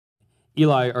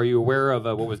Eli, are you aware of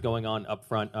what was going on up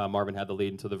front? Marvin had the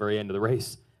lead until the very end of the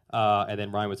race, and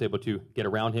then Ryan was able to get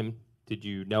around him. Did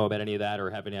you know about any of that or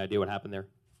have any idea what happened there?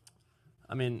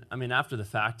 I mean, after the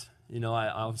fact, I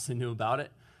obviously knew about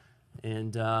it,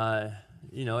 and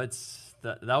it's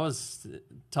that was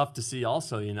tough to see.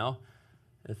 Also,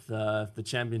 if the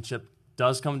championship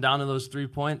does come down to those 3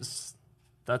 points,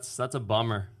 that's a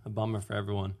bummer for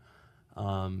everyone.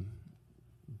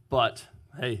 But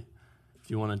hey, if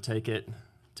you want to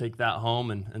take that home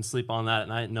and sleep on that at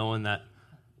night, knowing that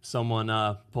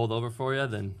someone pulled over for you,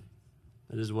 then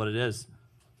it is what it is.